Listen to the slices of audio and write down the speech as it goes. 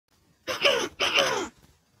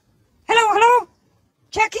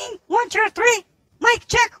2, 3. Mic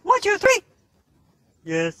check. 1, 2, 3.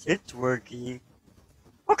 Yes, it's working.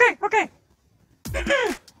 Okay.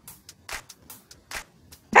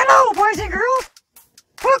 Hello, boys and girls.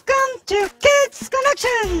 Welcome to Kids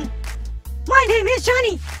Connection. My name is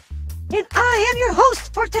Johnny, and I am your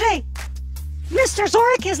host for today. Mr.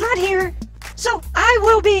 Zorik is not here, so I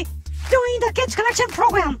will be doing the Kids Connection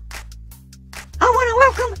program. I want to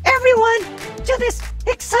welcome everyone to this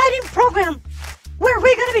exciting program where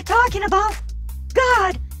we're going to be talking about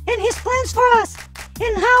God and His plans for us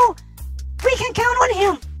and how we can count on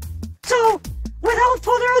Him. So, without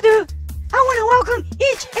further ado, I want to welcome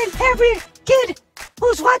each and every kid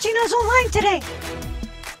who's watching us online today.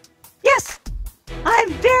 Yes,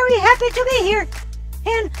 I'm very happy to be here,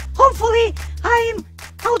 and hopefully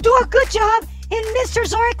I'll do a good job, and Mr.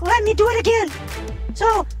 Zorik let me do it again.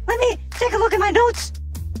 So, let me take a look at my notes.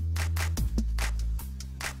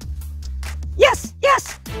 Yes.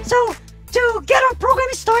 So, to get our program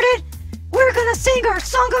started, we're gonna sing our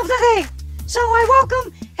song of the day. So I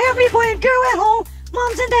welcome every boy and girl at home,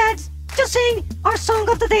 moms and dads, to sing our song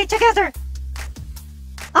of the day together.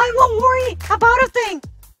 I won't worry about a thing.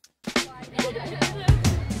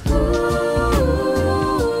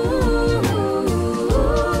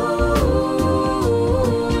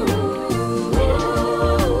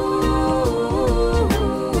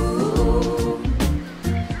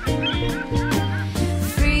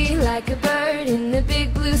 Free like a bird in the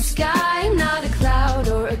big blue sky, not a cloud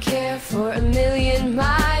or a care for a million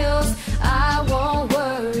miles. I won't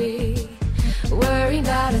worry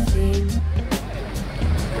about a thing.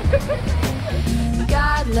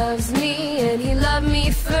 God loves me and He loved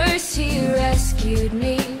me first. He rescued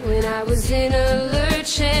me when I was in a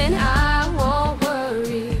lurch, and I won't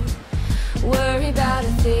worry about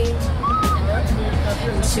a thing.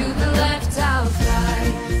 To the left I'll fly.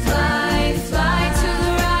 To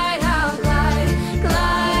the right I'll glide.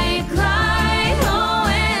 Oh,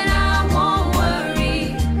 and I won't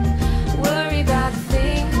worry about a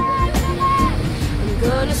thing. I'm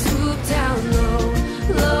gonna swoop down low,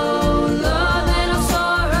 then I'll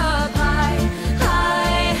soar up high.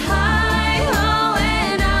 Oh,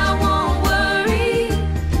 and I won't worry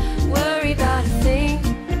about a thing.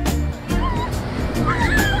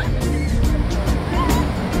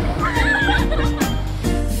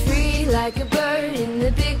 Free like a bird in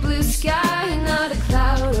the big blue sky, not a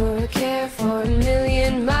cloud or a care for a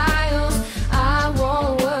million miles. I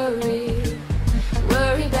won't worry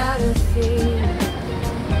about a thing.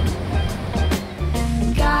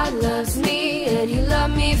 God loves me and He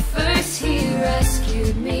loved me first. He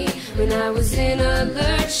rescued me when I was in a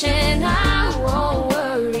lurch, and I won't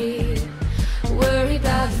worry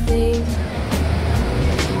about a thing.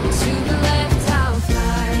 To the left I'll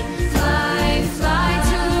fly.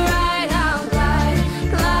 To the right I'll glide.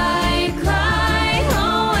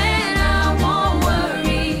 Oh, and I won't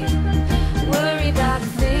worry about a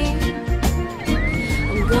thing.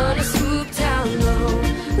 I'm gonna swoop down low,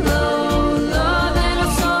 then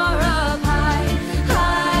I'll soar up high.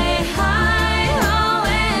 Oh,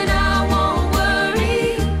 and I won't worry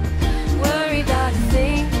about a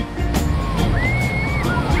thing.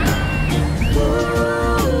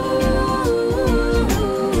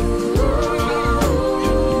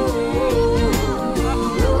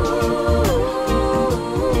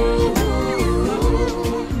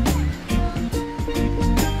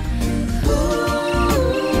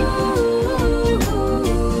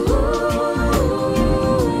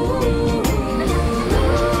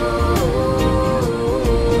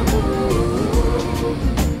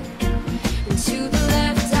 To the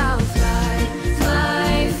left I'll fly.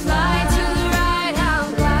 To the right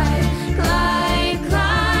I'll glide.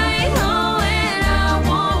 Oh, and I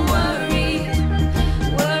won't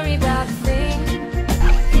worry about a thing.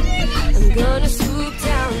 I'm gonna swoop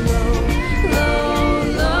down low,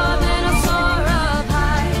 then I'll soar up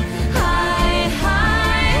high.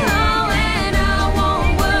 Oh, and I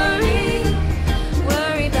won't worry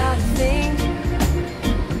about a thing.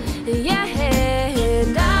 Yeah,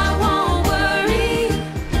 and I won't worry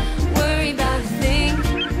about a thing.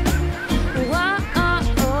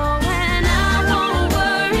 Whoa, and I won't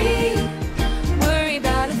worry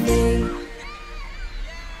about a thing.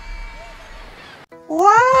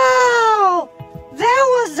 Wow! That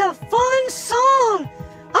was a fun song!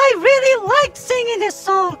 I really liked singing this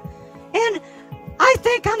song, and I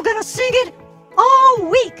think I'm gonna sing it all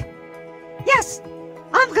week. Yes,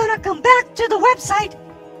 I'm gonna come back to the website,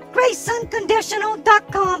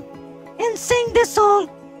 graceunconditional.com, and sing this song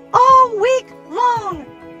all week long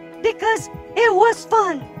because it was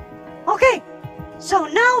fun. Okay, so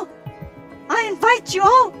now I invite you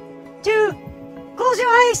all to close your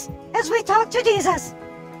eyes as we talk to Jesus.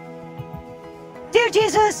 Dear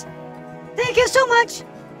Jesus, thank you so much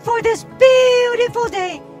for this beautiful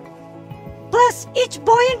day. Bless each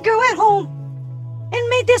boy and girl at home, and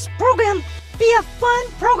may this program be a fun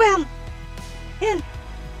program. And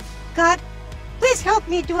God, please help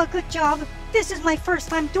me do a good job. This is my first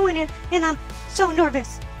time doing it, and I'm so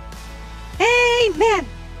nervous. Amen.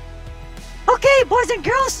 Okay, boys and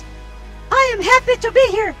girls, I am happy to be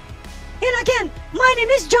here. And again, my name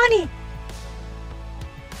is Johnny.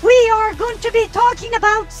 We are going to be talking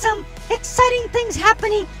about some exciting things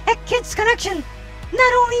happening at Kids Connection.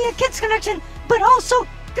 Not only at Kids Connection, but also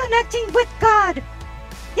connecting with God.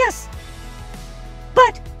 Yes.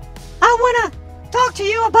 But I want to talk to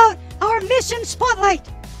you about our mission spotlight.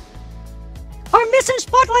 Our mission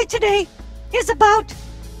spotlight today is about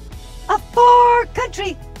a far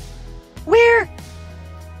country where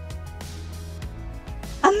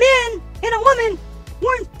a man and a woman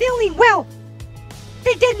weren't feeling well.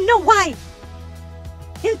 They didn't know why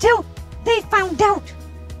until they found out.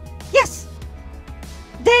 Yes,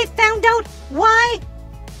 they found out why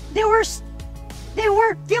they were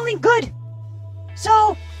feeling good.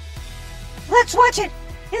 So let's watch it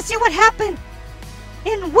and see what happened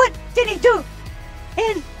and what did he do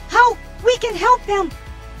and how we can help them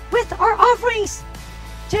with our offerings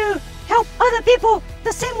to help other people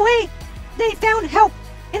the same way they found help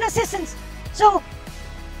and assistance. So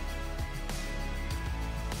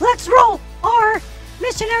let's roll our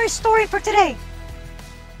missionary story for today.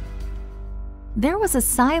 There was a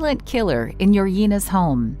silent killer in Yorina's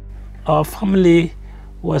home. Our family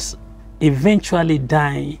was eventually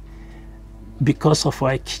dying because of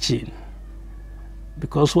our kitchen,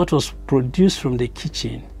 because what was produced from the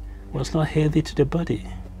kitchen was not healthy to the body.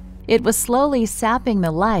 It was slowly sapping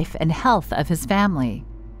the life and health of his family.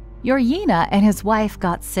 Yorina and his wife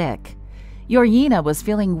got sick. Yorina was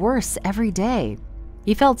feeling worse every day.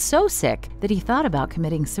 He felt so sick that he thought about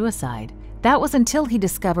committing suicide. That was until he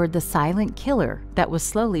discovered the silent killer that was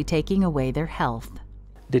slowly taking away their health.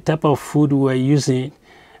 The type of food we were using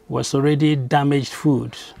was already damaged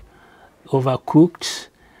food, overcooked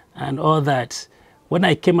and all that. When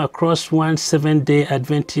I came across one Seventh-day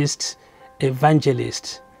Adventist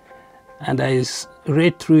evangelist and I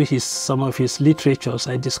read through some of his literatures,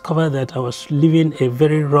 I discovered that I was living a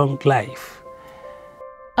very wrong life.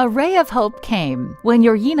 A ray of hope came when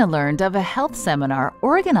Yorina learned of a health seminar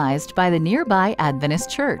organized by the nearby Adventist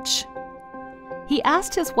church. He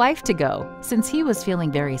asked his wife to go since he was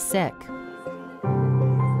feeling very sick.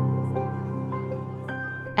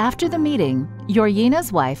 After the meeting,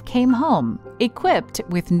 Yorina's wife came home, equipped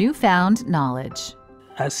with newfound knowledge.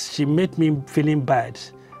 As she made me feeling bad,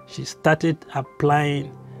 she started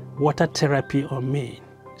applying water therapy on me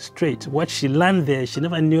straight. What she learned there, she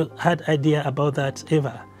never had idea about that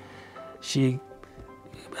ever. She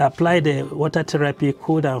applied the water therapy,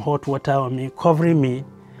 cold and hot water on me, covering me,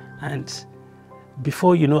 and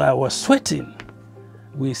before you know, I was sweating.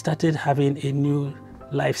 We started having a new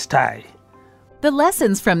lifestyle. The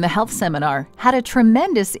lessons from the health seminar had a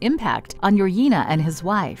tremendous impact on Yorina and his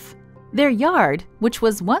wife. Their yard, which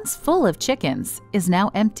was once full of chickens, is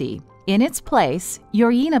now empty. In its place,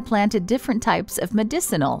 Yorina planted different types of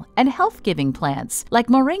medicinal and health-giving plants like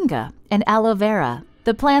moringa and aloe vera.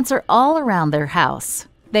 The plants are all around their house.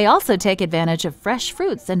 They also take advantage of fresh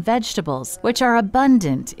fruits and vegetables, which are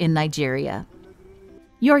abundant in Nigeria.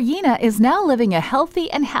 Yorina is now living a healthy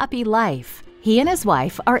and happy life. He and his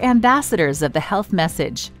wife are ambassadors of the health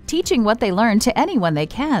message, teaching what they learn to anyone they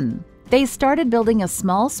can. They started building a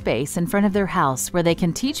small space in front of their house where they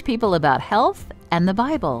can teach people about health and the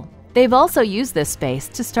Bible. They've also used this space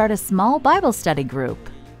to start a small Bible study group.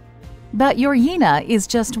 But Yorina is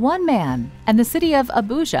just one man, and the city of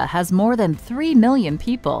Abuja has more than 3 million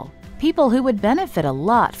people who would benefit a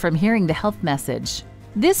lot from hearing the health message.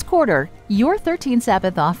 This quarter, your 13th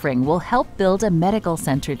Sabbath offering will help build a medical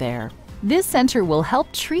center there. This center will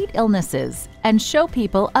help treat illnesses and show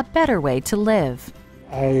people a better way to live.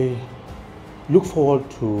 I look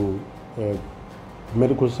forward to a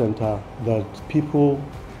medical center that people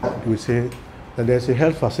will say that there's a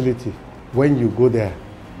health facility. When you go there,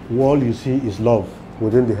 all you see is love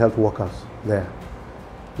within the health workers there.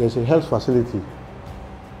 There's a health facility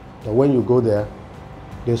that when you go there,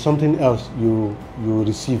 there's something else you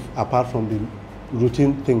receive apart from the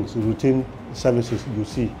routine things, routine services you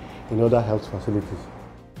see in other health facilities.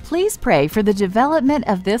 Please pray for the development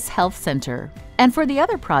of this health center and for the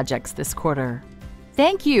other projects this quarter.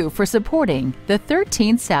 Thank you for supporting the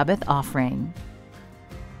 13th Sabbath offering.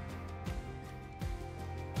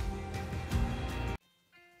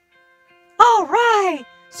 All right,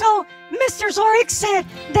 so Mr. Zorik said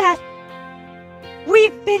that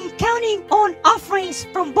we've been counting on offerings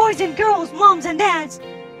from boys and girls, moms and dads,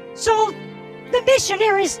 so the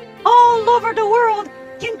missionaries all over the world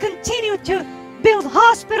can continue to build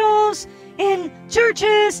hospitals and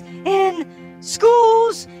churches and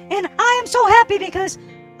schools. And I am so happy because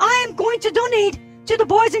I am going to donate to the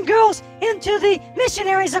boys and girls and to the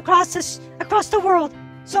missionaries across the world.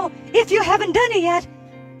 So if you haven't done it yet,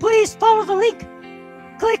 please follow the link.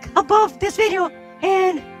 Click above this video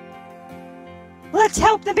and let's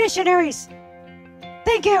help the missionaries.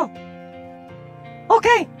 Thank you.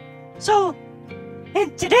 Okay, so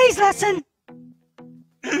in today's lesson,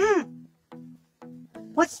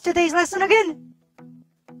 what's today's lesson again?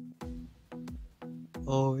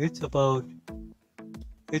 Oh, it's about,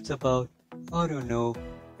 I don't know.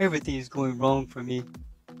 Everything is going wrong for me.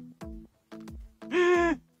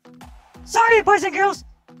 Sorry, boys and girls.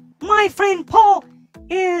 My friend Paul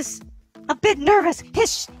is a bit nervous.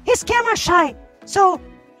 His camera's shy. So,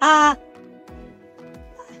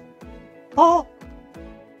 Paul,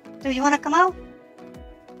 do you want to come out?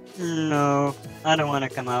 No, I don't want to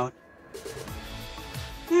come out.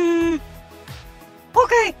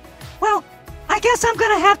 Okay. Well, I guess I'm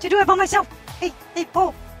gonna have to do it by myself. Hey,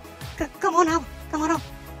 Paul, come on out. Come on out.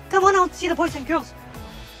 Come on out and see the boys and girls.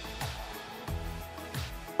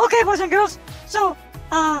 Okay, boys and girls. So,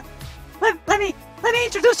 let me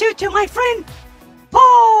introduce you to my friend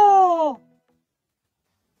Paul.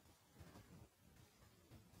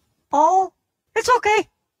 Oh, it's okay.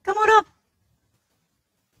 Come on up.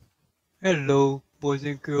 Hello, boys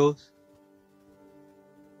and girls.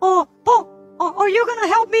 Oh, Paul, are you gonna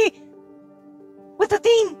help me with the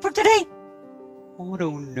theme for today? I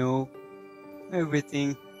don't know.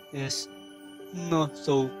 Everything is not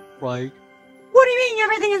so right. What do you mean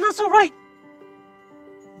everything is not so right?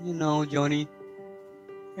 You know, Johnny,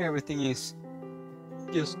 everything is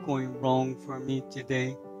just going wrong for me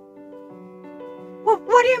today.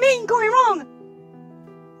 What do you mean going wrong?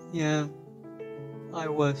 Yeah, I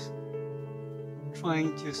was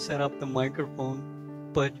trying to set up the microphone,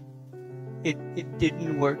 but it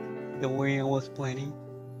didn't work the way I was planning.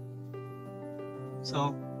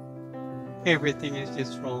 So, everything is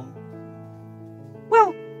just wrong.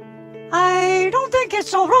 Well, I don't think it's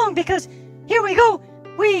so wrong because here we go.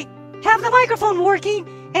 We have the microphone working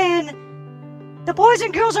and the boys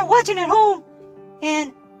and girls are watching at home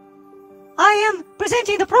and I am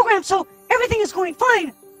presenting the program, so everything is going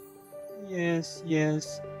fine. Yes,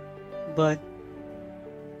 but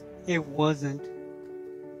it wasn't.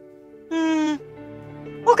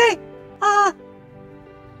 Okay,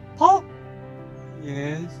 Paul,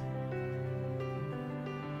 Yes?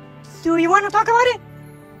 do you want to talk about it?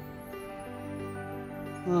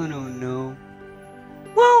 I don't know.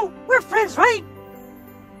 Well, we're friends, right?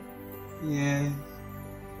 Yes.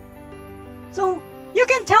 So, you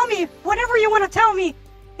can tell me whatever you want to tell me,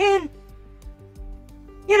 and,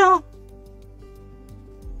 you know.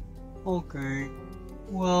 Okay.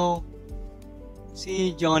 Well,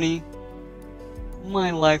 see, Johnny,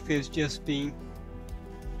 my life is just being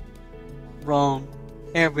wrong.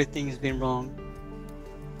 Everything's been wrong.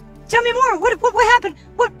 Tell me more. What happened?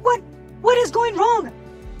 What is going wrong?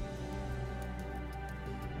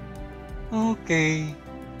 Okay.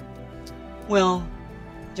 Well,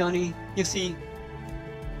 Johnny, you see,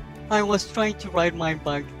 I was trying to ride my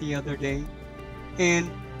bike the other day, and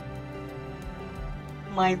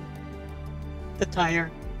the tire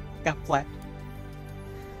got flat,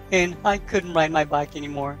 and I couldn't ride my bike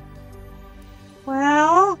anymore.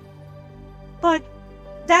 Well, but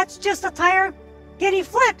that's just a tire getting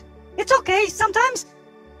flat. It's okay. Sometimes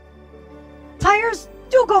tires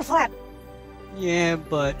do go flat. Yeah,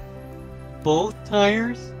 but both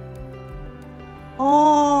tires?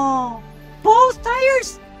 Oh, both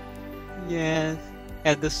tires? Yes,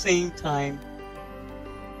 at the same time.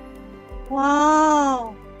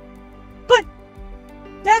 Wow. But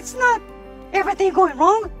that's not everything going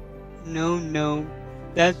wrong. No,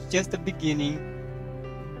 that's just the beginning.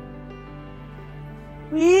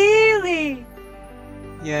 Really?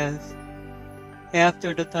 Yes.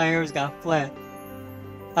 After the tires got flat,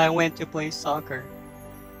 I went to play soccer.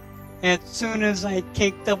 As soon as I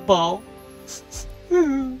kicked the ball,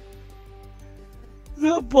 the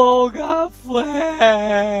ball got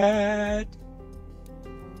flat.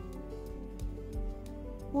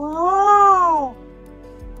 Wow.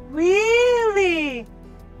 Really?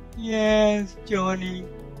 Yes, Johnny.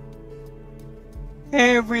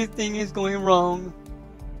 Everything is going wrong.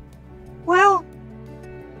 Well,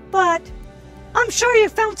 but I'm sure you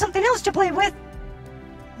found something else to play with.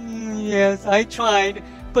 Yes, I tried,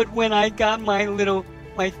 but when I got my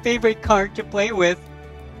favorite card to play with,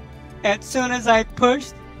 As soon as I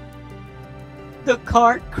pushed, the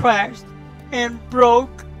cart crashed and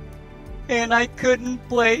broke, and I couldn't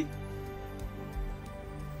play.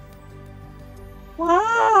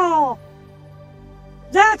 Wow!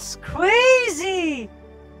 That's crazy!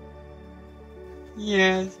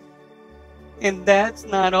 Yes, and that's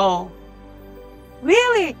not all.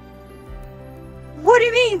 Really? What do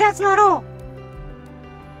you mean that's not all?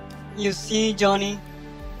 You see, Johnny,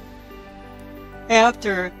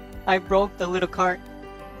 after I broke the little cart,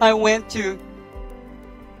 I went to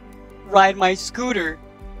ride my scooter.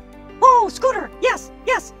 Oh, scooter! Yes,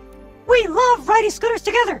 yes! We love riding scooters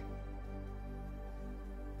together!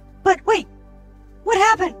 But wait, what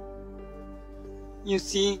happened? You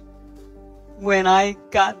see, when I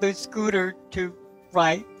got the scooter to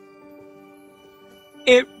ride,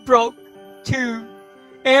 it broke too.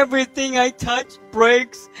 Everything I touch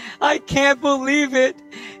breaks. I can't believe it.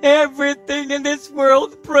 Everything in this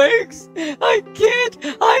world breaks. I can't.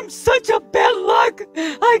 I'm such a bad luck.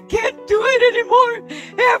 I can't do it anymore.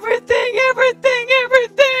 Everything, everything,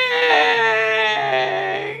 everything.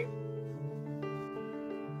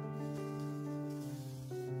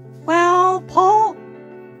 Well, Paul,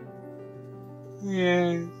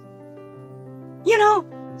 Yes. you know,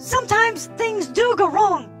 sometimes things do go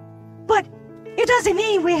wrong, but it doesn't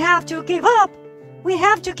mean we have to give up. We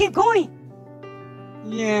have to keep going.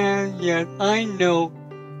 Yeah, I know.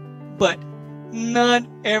 But not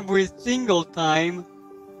every single time.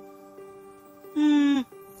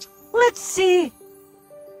 Let's see.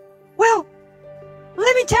 Well,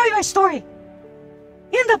 let me tell you a story.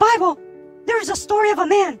 In the Bible, there's a story of a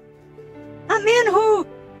man. A man who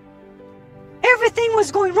everything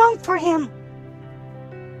was going wrong for him.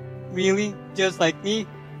 Really? Just like me?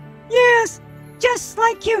 Yes, just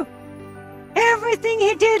like you. Everything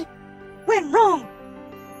he did went wrong.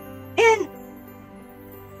 And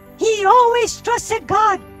he always trusted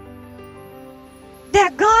God.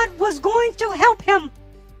 That God was going to help him.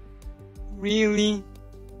 Really?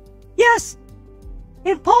 Yes.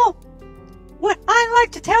 And Paul, what I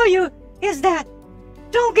like to tell you is that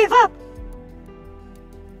don't give up.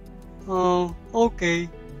 Oh, okay.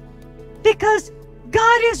 Because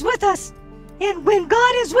God is with us. And when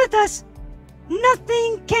God is with us,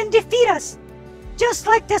 nothing can defeat us. Just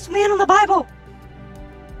like this man in the Bible.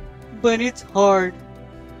 But it's hard.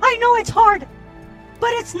 I know it's hard, but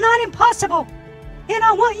it's not impossible. And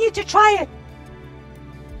I want you to try it.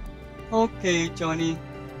 Okay, Johnny.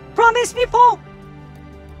 Promise me, Paul?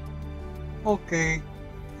 Okay,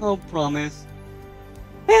 I'll promise.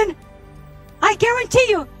 And I guarantee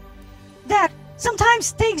you that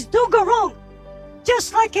sometimes things do go wrong.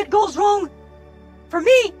 Just like it goes wrong for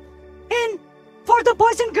me and for the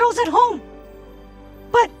boys and girls at home.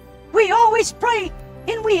 But we always pray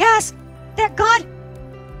and we ask that God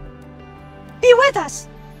be with us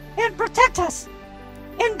and protect us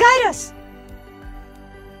and guide us.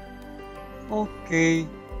 Okay.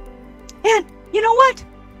 And you know what?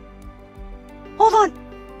 Hold on.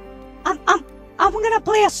 I'm gonna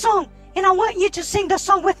play a song and I want you to sing the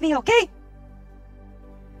song with me, okay?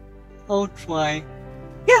 I'll try.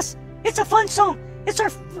 Yes, it's a fun song. It's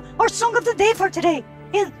our song of the day for today.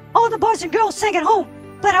 And all the boys and girls sing at home.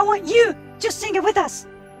 But I want you to sing it with us.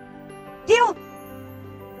 Deal?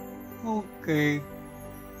 Okay.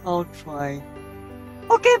 I'll try.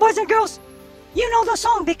 Okay, boys and girls. You know the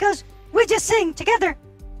song because we just sing together.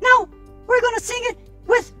 Now, we're gonna sing it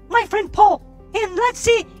with my friend Paul. And let's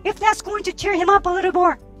see if that's going to cheer him up a little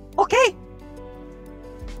more. Okay?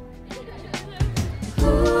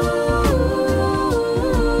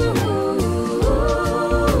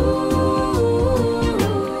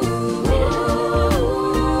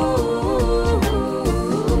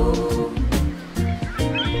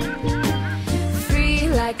 Free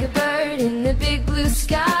like a bird in the big blue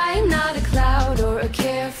sky, not a cloud or a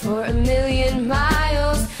care for a million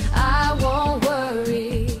miles. I won't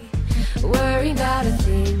worry about a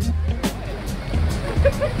thing.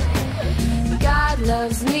 God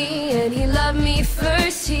loves me and He loved me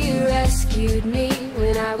first. He rescued me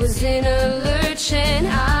when I was in a lurch, and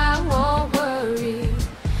I won't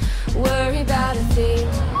worry about a thing.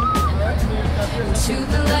 To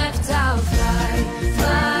the left I'll fly,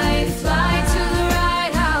 fly, fly. To the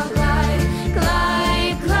right I'll glide,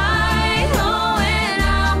 glide, glide. Oh, and I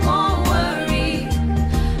won't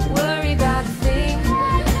worry about a thing.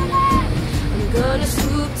 I'm gonna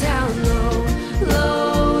swoop down low,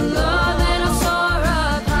 low, low. Then I'll soar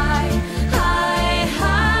up high, high,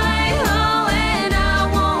 high. Oh, and I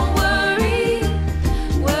won't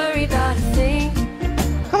worry about a thing.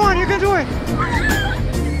 Come on, you can do it.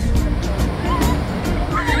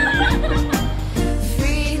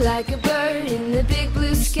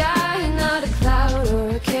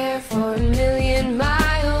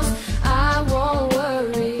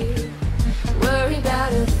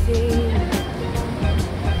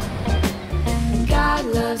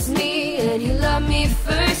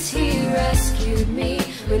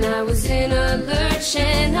 was in a lurch,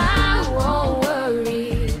 and I won't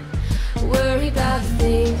worry about a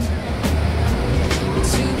thing.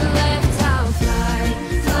 To the left I'll fly,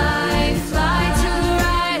 fly, fly. To the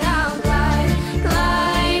right I'll glide,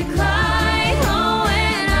 glide, glide. Oh,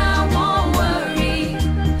 and I won't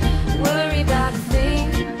worry about a thing.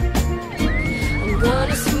 I'm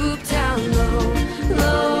gonna swoop down low,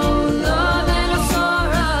 low, low. Then I'll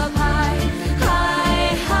soar up high,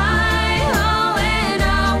 high, high. Oh, and I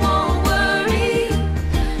won't worry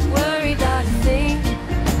about a thing.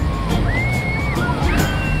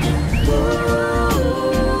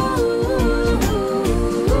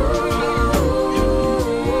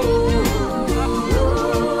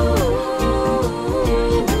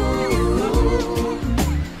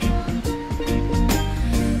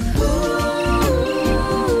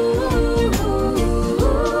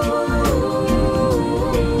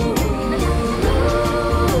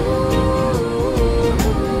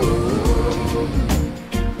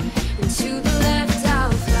 To the left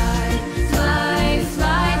I'll fly, fly,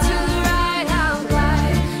 fly. To the right I'll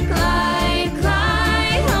glide, glide,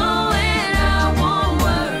 glide. Oh, and I won't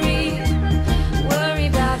worry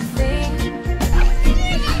about a thing.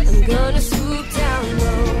 I'm gonna swoop down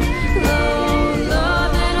low, low,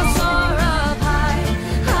 low. Then I'll soar up high,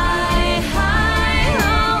 high, high.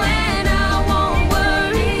 Oh, and I won't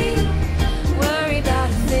worry about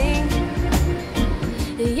a thing.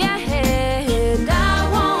 Yeah, and I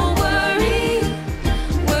won't worry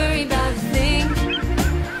about a thing.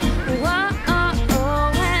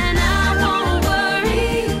 Whoa, and I won't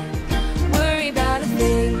worry about a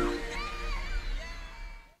thing.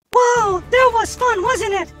 Wow, that was fun,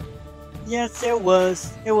 wasn't it? Yes, it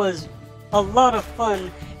was. It was a lot of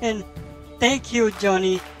fun. And thank you,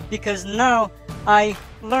 Johnny, because now I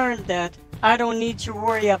learned that I don't need to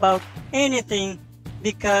worry about anything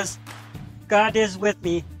because God is with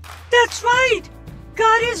me. That's right!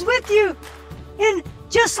 God is with you! And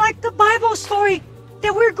just like the Bible story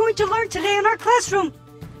that we're going to learn today in our classroom,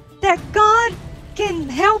 that God can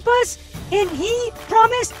help us and He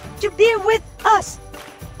promised to be with us.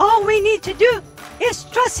 All we need to do is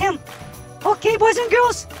trust Him. Okay, boys and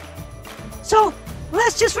girls? So,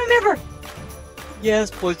 let's just remember, Yes,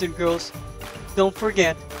 boys and girls, don't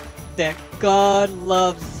forget that God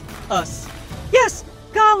loves us. yes,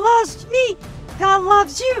 God loves me, God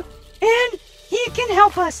loves you, and He can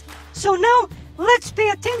help us. So now, let's pay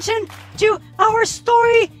attention to our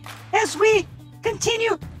story as we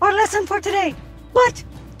continue our lesson for today. But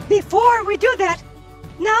before we do that,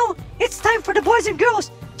 now it's time for the boys and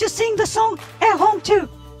girls to sing the song at home too.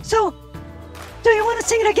 So, do you want to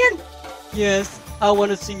sing it again? Yes, I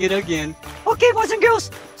want to sing it again. Okay, boys and girls,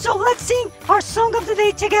 so let's sing our song of the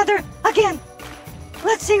day together again.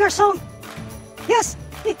 Let's sing our song. Yes.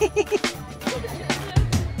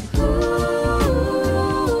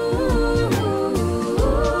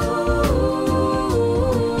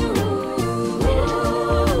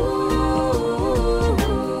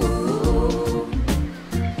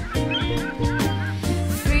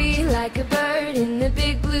 Free like a bird in the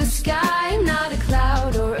big blue sky, not a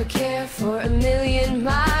cloud or a care for a million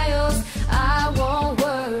miles. I won't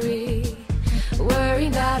worry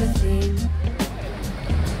about a thing.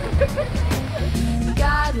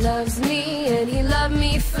 God loves me and He loved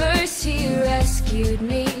me first. He rescued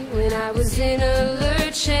me when I was in a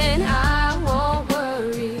lurch, and I won't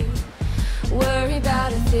worry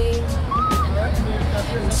about a thing.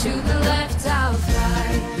 To the left I'll fly,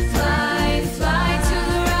 fly, fly. To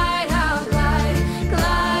the right I'll glide,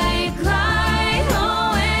 glide, glide.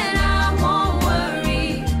 Oh, and I won't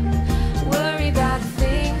worry about a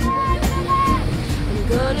thing. I'm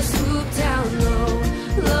gonna swoop down low,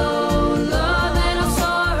 low, low. Then I'll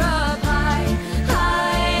soar up high,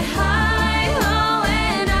 high, high. Oh,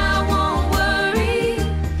 and I won't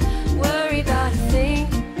worry about a thing.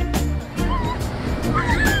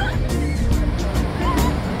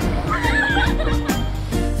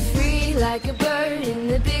 Free like a bird in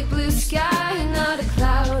the big blue sky, not a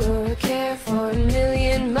cloud or a care for a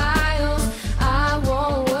million miles. I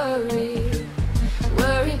won't worry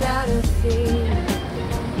about a thing.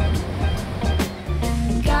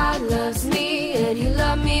 God loves me and He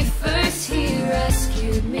loved me first. He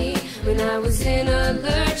rescued me when I was in a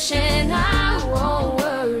lurch, and I won't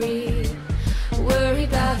worry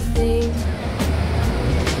about a thing.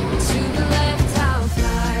 To the left I'll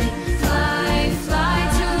fly, fly, fly.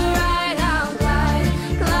 To the right I'll glide,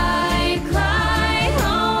 glide, glide.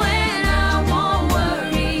 Oh, and I won't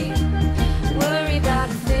worry about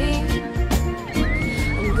a thing.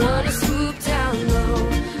 I'm gonna swoop down low,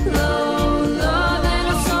 low, low. Then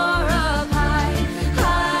I'll soar up high,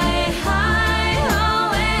 high, high.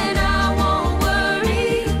 Oh, and I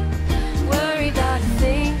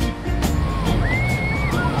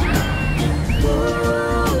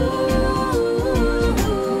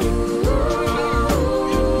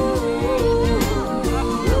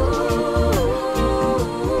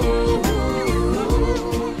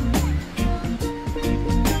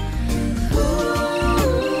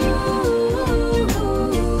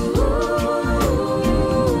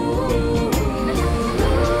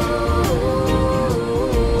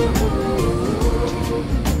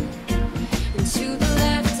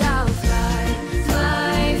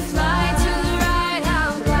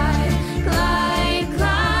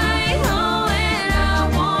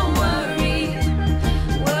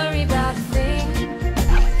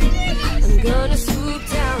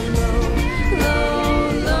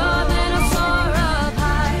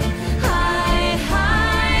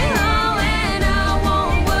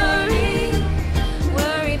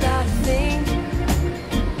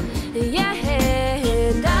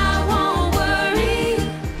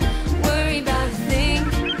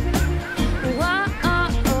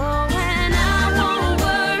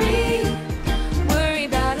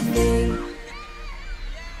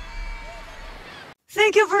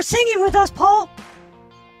for singing with us, Paul.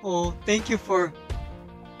 Oh, thank you for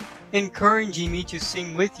encouraging me to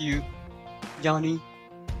sing with you, Johnny.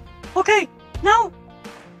 Okay, now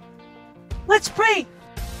let's pray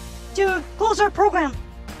to close our program.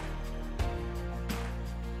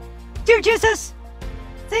 Dear Jesus,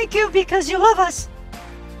 thank you because you love us.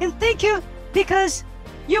 And thank you because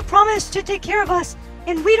you promised to take care of us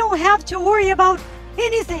and we don't have to worry about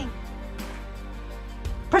anything.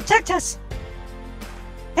 Protect us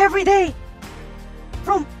every day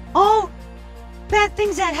from all bad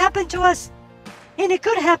things that happen to us. And it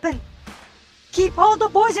could happen. Keep all the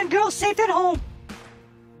boys and girls safe at home.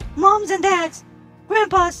 Moms and dads,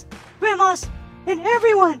 grandpas, grandmas, and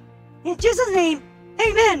everyone. In Jesus' name,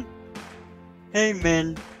 amen.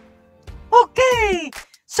 Amen. Okay,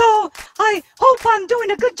 so I hope I'm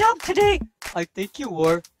doing a good job today. I think you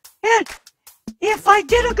were. And if I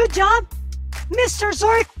did a good job, Mr.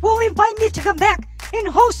 Zorik will invite me to come back and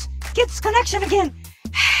host Kids Connection again.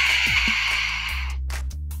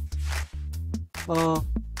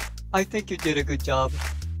 I think you did a good job.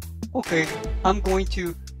 Okay, I'm going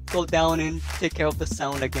to go down and take care of the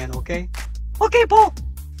sound again, okay? Okay, Paul.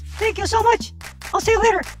 Thank you so much. I'll see you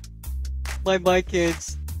later. Bye-bye,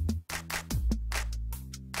 kids.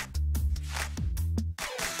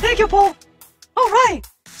 Thank you, Paul. All right.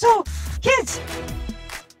 So, kids,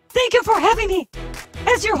 thank you for having me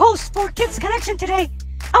as your host for Kids Connection today.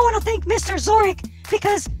 I want to thank Mr. Zorik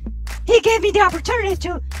because he gave me the opportunity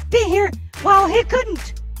to be here while he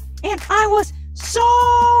couldn't. And I was so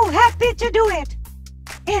happy to do it.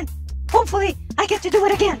 And hopefully I get to do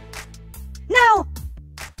it again. Now,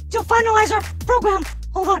 to finalize our program,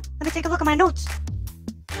 hold on, let me take a look at my notes.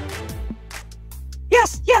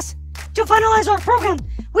 Yes, to finalize our program,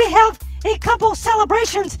 we have a couple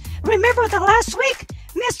celebrations. Remember the last week,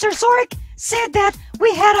 Mr. Zorik said that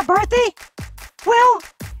we had a birthday? Well,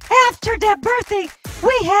 after that birthday,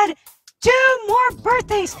 we had 2 more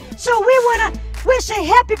birthdays. So we want to wish a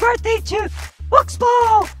happy birthday to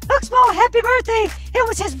Uxball. Uxball, happy birthday. It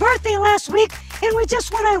was his birthday last week, and we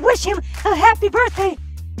just want to wish him a happy birthday.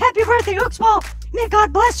 Happy birthday, Uxball. May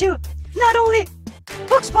God bless you. Not only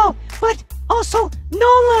Uxball, but also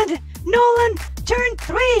Nolan. Nolan turned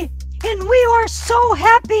 3, and we are so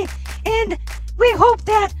happy, and we hope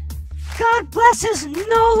that God blesses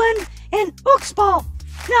Nolan and Uxball.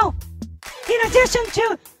 Now, in addition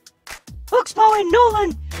to Uxball and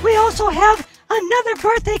Nolan, we also have another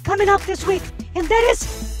birthday coming up this week, and that is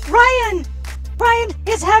Ryan. Ryan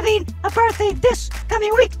is having a birthday this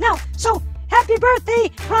coming week now. So, happy birthday,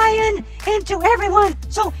 Ryan, and to everyone.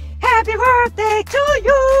 So, happy birthday to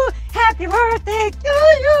you! Happy birthday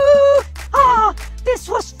to you! Ah, this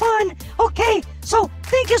was fun. Okay, so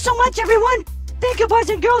thank you so much, everyone. Thank you, boys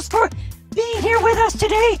and girls, for being here with us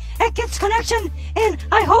today at Kids Connection, and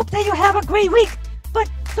I hope that you have a great week. But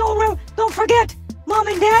don't forget, Mom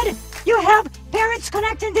and Dad, you have Parents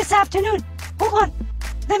Connecting this afternoon. Hold on,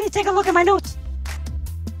 let me take a look at my notes.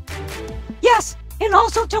 Yes, and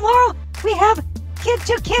also tomorrow we have Kid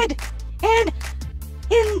to Kid, and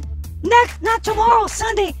not tomorrow,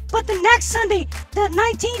 Sunday, but the next Sunday, the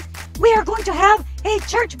 19th, we are going to have a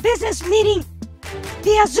church business meeting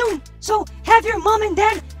via Zoom. So have your mom and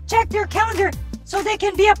dad check their calendar so they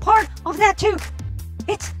can be a part of that too.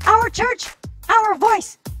 It's our church, our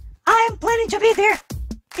voice. I am planning to be there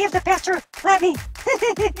if the pastor let me.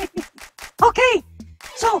 Okay,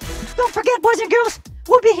 so don't forget, boys and girls,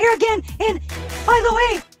 we'll be here again. And by the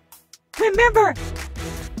way, remember,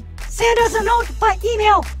 send us a note by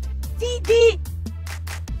email,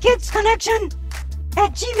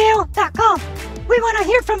 vdkidsconnection@gmail.com. We want to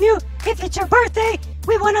hear from you. If it's your birthday,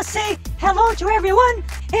 we want to say hello to everyone.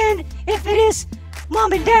 And if it is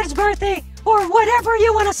Mom and Dad's birthday, or whatever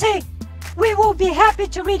you want to say, we will be happy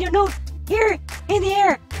to read your note here in the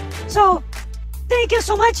air. So, thank you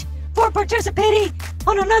so much for participating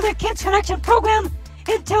on another Kids Connection program.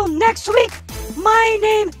 Until next week, my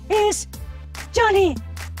name is Johnny,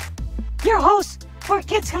 your host for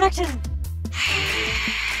Kids Connection.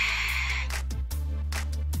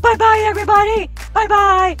 Bye-bye, everybody.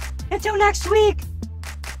 Bye-bye. Until next week.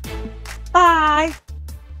 Bye.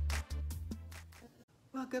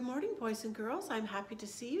 Well, good morning, boys and girls. I'm happy to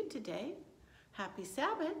see you today. Happy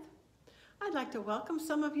Sabbath. I'd like to welcome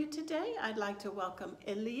some of you today. I'd like to welcome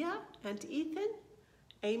Elia and Ethan,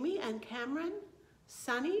 Amy and Cameron,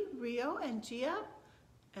 Sunny, Rio, and Gia,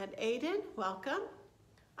 and Aiden. Welcome.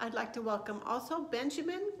 I'd like to welcome also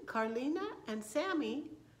Benjamin, Carlina, and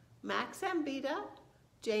Sammy, Max and Beta,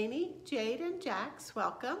 Janie, Jade, and Jax.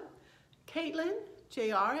 Welcome. Caitlin,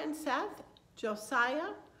 JR and Seth,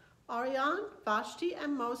 Josiah, Ariane, Vashti,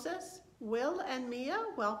 and Moses, Will and Mia,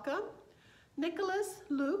 welcome. Nicholas,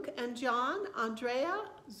 Luke, and John, Andrea,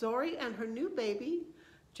 Zori and her new baby,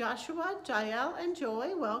 Joshua, Jael, and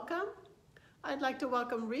Joy, welcome. I'd like to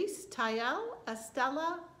welcome Reese, Tyel,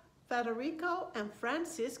 Estella, Federico, and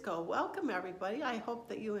Francisco. Welcome, everybody. I hope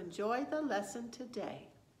that you enjoy the lesson today.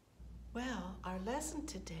 Well, our lesson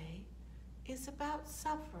today is about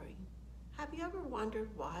suffering. Have you ever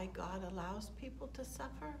wondered why God allows people to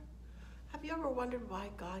suffer? Have you ever wondered why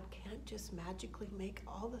God can't just magically make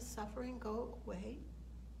all the suffering go away?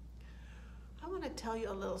 I want to tell you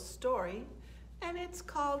a little story, and it's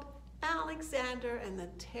called Alexander and the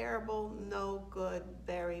Terrible, No Good,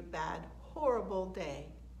 Very Bad, Horrible Day.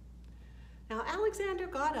 Now, Alexander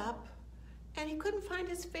got up, and he couldn't find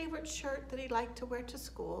his favorite shirt that he liked to wear to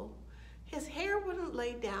school. His hair wouldn't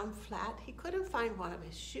lay down flat. He couldn't find one of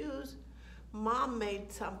his shoes. Mom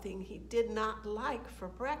made something he did not like for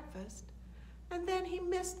breakfast. And then he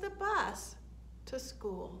missed the bus to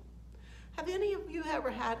school. Have any of you ever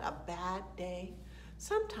had a bad day?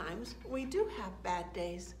 Sometimes we do have bad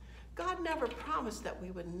days. God never promised that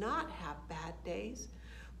we would not have bad days.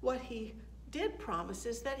 What he did promise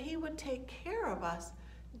is that he would take care of us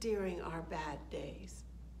during our bad days.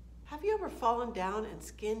 Have you ever fallen down and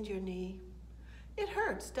skinned your knee? It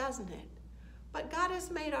hurts, doesn't it? But God has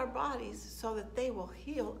made our bodies so that they will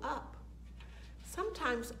heal up.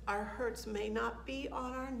 Sometimes our hurts may not be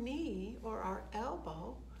on our knee or our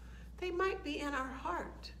elbow. They might be in our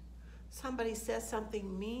heart. Somebody says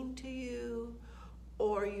something mean to you,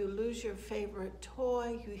 or you lose your favorite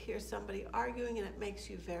toy. You hear somebody arguing and it makes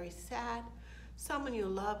you very sad. Someone you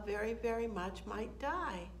love very, very much might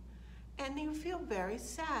die, and you feel very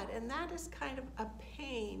sad. And that is kind of a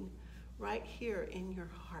pain right here in your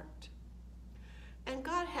heart. And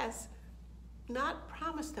God has not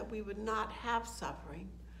promised that we would not have suffering.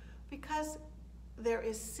 Because there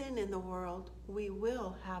is sin in the world, we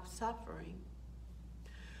will have suffering.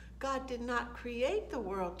 God did not create the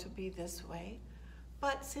world to be this way,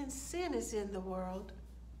 but since sin is in the world,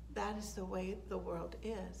 that is the way the world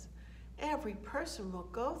is. Every person will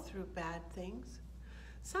go through bad things.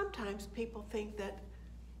 Sometimes people think that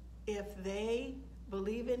if they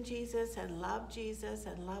believe in Jesus and love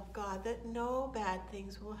God, that no bad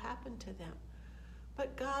things will happen to them.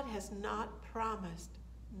 But God has not promised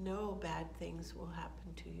no bad things will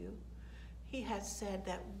happen to you. He has said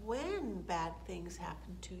that when bad things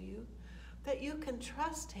happen to you, that you can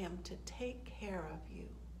trust him to take care of you.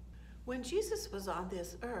 When Jesus was on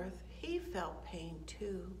this earth, he felt pain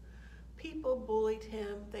too. People bullied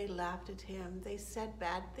him, they laughed at him, they said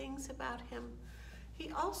bad things about him.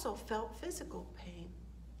 He also felt physical pain.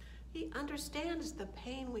 He understands the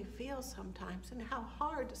pain we feel sometimes and how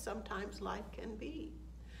hard sometimes life can be.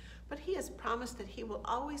 But he has promised that he will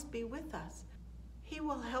always be with us. He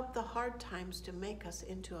will help the hard times to make us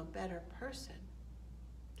into a better person.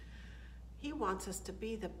 He wants us to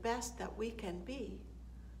be the best that we can be.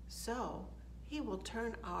 So he will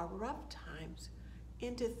turn our rough times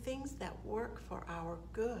into things that work for our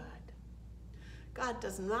good. God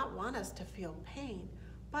does not want us to feel pain,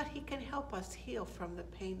 but he can help us heal from the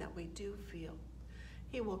pain that we do feel.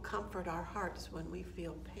 He will comfort our hearts when we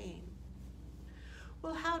feel pain.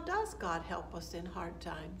 Well, how does God help us in hard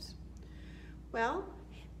times? Well,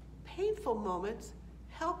 painful moments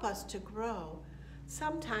help us to grow.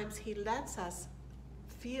 Sometimes he lets us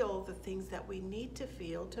feel the things that we need to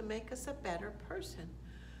feel to make us a better person.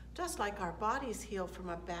 Just like our bodies heal from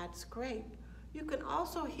a bad scrape, you can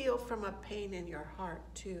also heal from a pain in your heart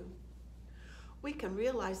too. We can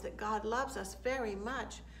realize that God loves us very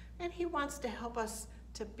much, and he wants to help us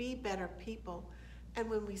to be better people. And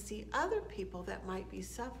when we see other people that might be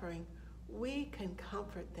suffering, we can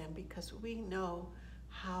comfort them because we know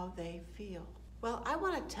how they feel. Well, I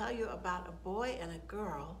want to tell you about a boy and a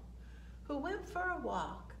girl who went for a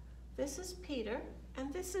walk. This is Peter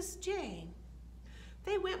and this is Jane.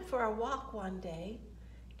 They went for a walk one day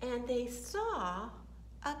and they saw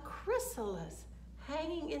a chrysalis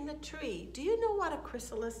hanging in the tree. Do you know what a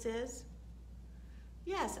chrysalis is?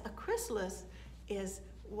 Yes, a chrysalis is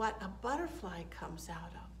what a butterfly comes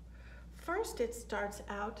out of. First, it starts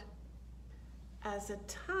out as a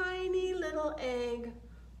tiny little egg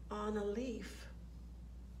on a leaf.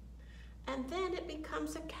 And then it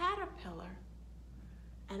becomes a caterpillar.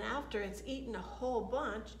 And after it's eaten a whole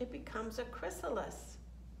bunch, it becomes a chrysalis.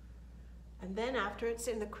 And then after it's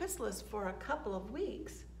in the chrysalis for a couple of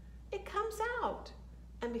weeks, it comes out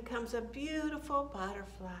and becomes a beautiful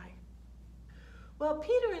butterfly. Well,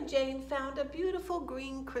 Peter and Jane found a beautiful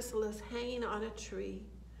green chrysalis hanging on a tree.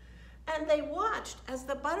 And they watched as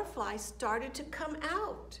the butterfly started to come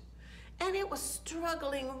out. and it was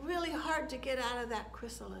struggling really hard to get out of that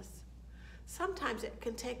chrysalis. Sometimes it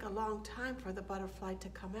can take a long time for the butterfly to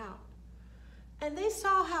come out. And they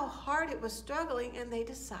saw how hard it was struggling, and they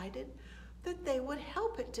decided that they would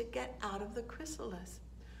help it to get out of the chrysalis.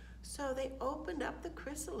 So they opened up the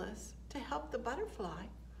chrysalis to help the butterfly.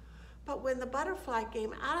 But when the butterfly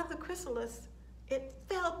came out of the chrysalis, it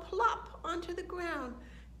fell plop onto the ground,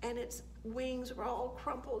 and its wings were all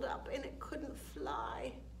crumpled up, and it couldn't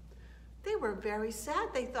fly. They were very sad.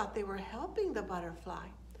 They thought they were helping the butterfly.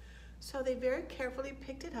 So they very carefully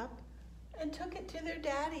picked it up and took it to their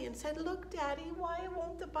daddy and said, "Look, Daddy, why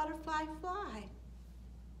won't the butterfly fly?"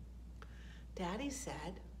 Daddy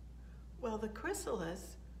said, "Well, the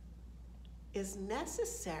chrysalis is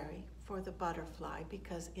necessary for the butterfly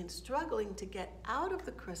because in struggling to get out of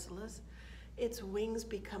the chrysalis, its wings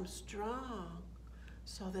become strong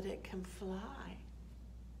so that it can fly."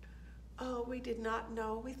 Oh, we did not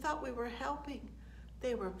know. We thought we were helping.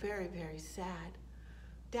 They were very, very sad.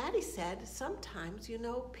 Daddy said, sometimes,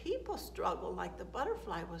 people struggle like the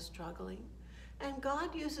butterfly was struggling, and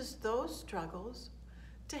God uses those struggles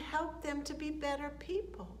to help them to be better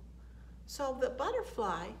people. So the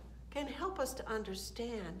butterfly can help us to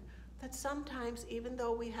understand that sometimes, even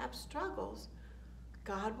though we have struggles,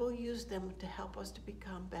 God will use them to help us to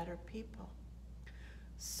become better people.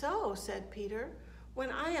 "So," said Peter,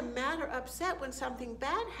 "when I am mad or upset when something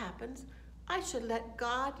bad happens, I should let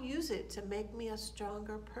God use it to make me a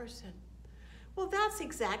stronger person." "Well, that's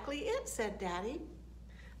exactly it," said Daddy.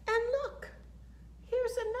 "And look,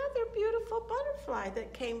 here's another beautiful butterfly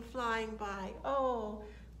that came flying by." Oh,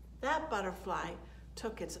 that butterfly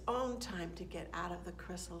took its own time to get out of the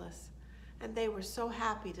chrysalis, and they were so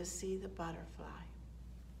happy to see the butterfly.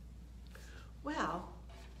 Well,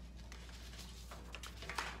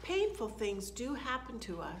 painful things do happen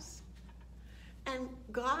to us, and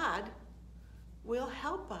God will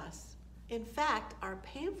help us. In fact, our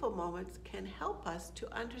painful moments can help us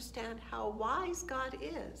to understand how wise God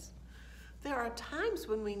is. There are times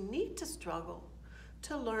when we need to struggle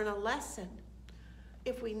to learn a lesson.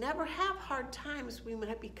 If we never have hard times, we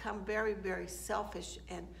might become very, very selfish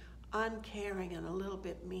and uncaring and a little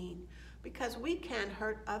bit mean because we can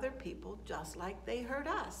hurt other people just like they hurt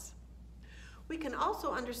us. We can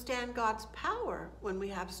also understand God's power when we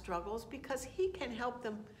have struggles because He can help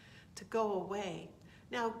them to go away.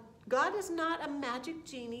 Now, God is not a magic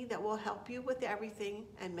genie that will help you with everything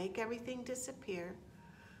and make everything disappear,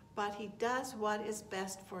 but He does what is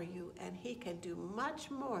best for you, and He can do much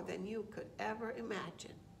more than you could ever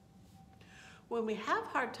imagine. When we have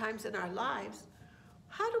hard times in our lives,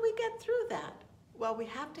 how do we get through that? Well, we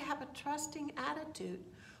have to have a trusting attitude.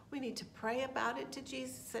 We need to pray about it to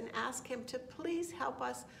Jesus and ask Him to please help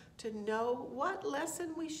us to know what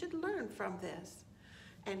lesson we should learn from this,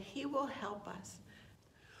 and He will help us.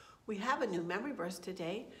 We have a new memory verse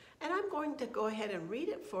today, and I'm going to go ahead and read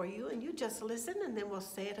it for you, and you just listen, and then we'll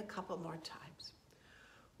say it a couple more times.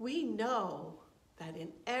 "We know that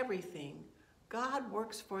in everything God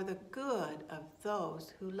works for the good of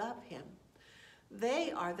those who love Him.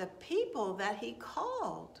 They are the people that He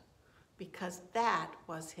called, because that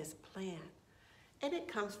was His plan." And it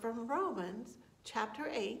comes from Romans chapter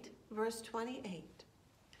 8, verse 28.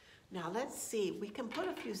 Now let's see, we can put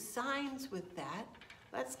a few signs with that.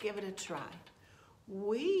 Let's give it a try.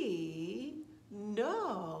 "We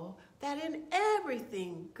know that in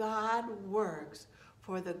everything God works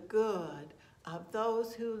for the good of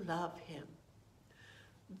those who love Him.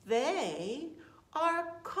 They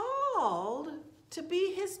are called to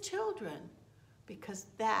be His children because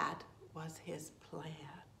that was His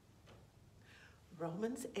plan."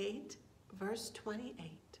 Romans 8, verse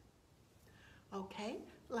 28. Okay,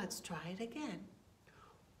 let's try it again.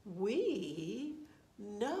 "We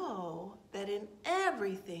know that in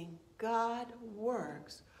everything God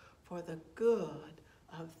works for the good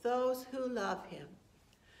of those who love Him.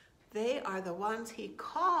 They are the ones He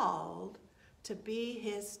called to be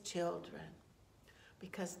His children,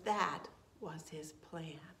 because that was His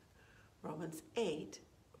plan." Romans 8,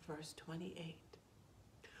 verse 28.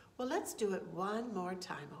 Well, let's do it one more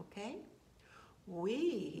time, okay?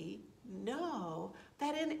 "We know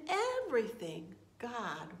that in everything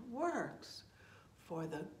God works for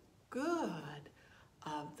the good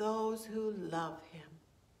of those who love Him.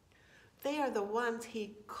 They are the ones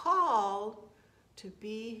He called to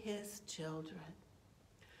be His children,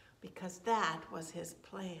 because that was His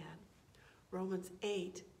plan." Romans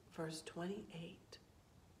 8, verse 28.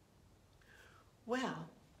 Well,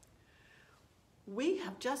 we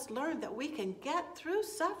have just learned that we can get through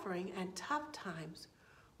suffering and tough times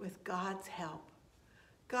with God's help.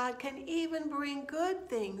 God can even bring good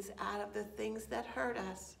things out of the things that hurt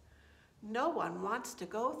us. No one wants to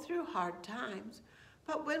go through hard times,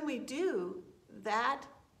 but when we do, that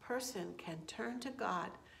person can turn to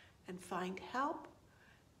God and find help,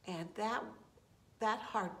 and that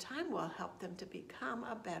hard time will help them to become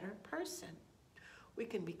a better person. We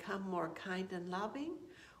can become more kind and loving.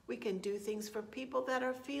 We can do things for people that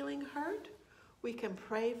are feeling hurt. We can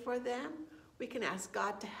pray for them. We can ask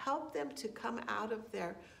God to help them to come out of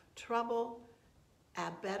their trouble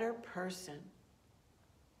a better person.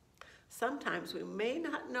 Sometimes we may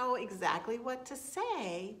not know exactly what to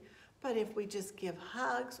say, but if we just give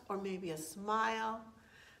hugs or maybe a smile,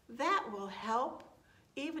 that will help,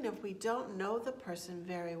 even if we don't know the person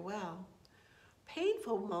very well.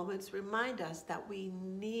 Painful moments remind us that we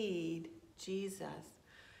need Jesus.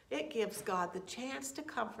 It gives God the chance to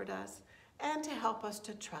comfort us and to help us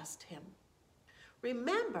to trust Him.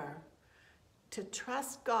 Remember to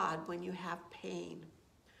trust God when you have pain.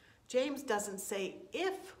 James doesn't say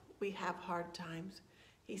if we have hard times.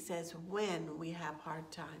 He says when we have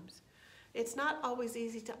hard times. It's not always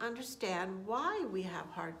easy to understand why we have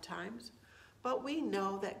hard times, but we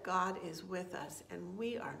know that God is with us and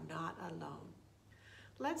we are not alone.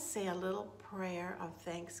 Let's say a little prayer of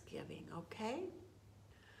thanksgiving, okay?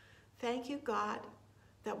 Thank you, God,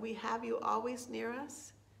 that we have you always near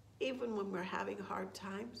us, even when we're having hard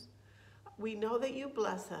times. We know that you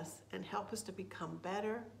bless us and help us to become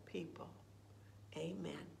better people.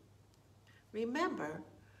 Amen. Remember,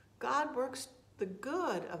 God works the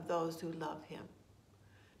good of those who love Him.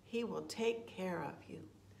 He will take care of you.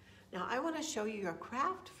 Now, I want to show you your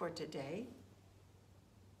craft for today.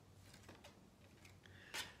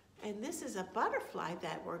 And this is a butterfly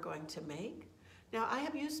that we're going to make. Now, I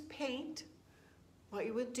have used paint. What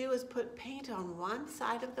you would do is put paint on one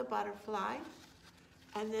side of the butterfly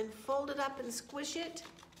and then fold it up and squish it.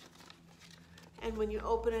 And when you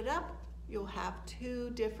open it up, you'll have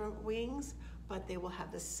two different wings, but they will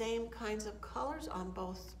have the same kinds of colors on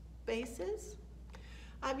both bases.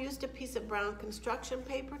 I've used a piece of brown construction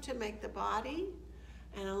paper to make the body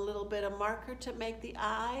and a little bit of marker to make the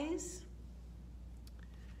eyes.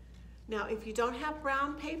 Now, if you don't have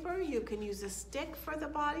brown paper, you can use a stick for the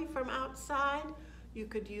body from outside. You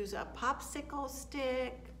could use a popsicle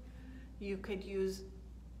stick. You could use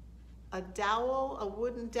a dowel, a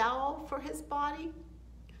wooden dowel for his body.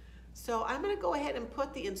 So I'm going to go ahead and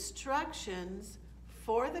put the instructions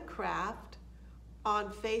for the craft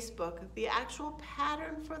on Facebook. The actual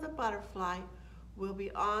pattern for the butterfly will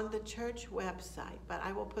be on the church website, but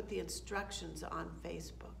I will put the instructions on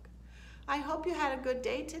Facebook. I hope you had a good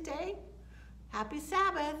day today. Happy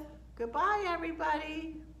Sabbath. Goodbye,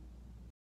 everybody.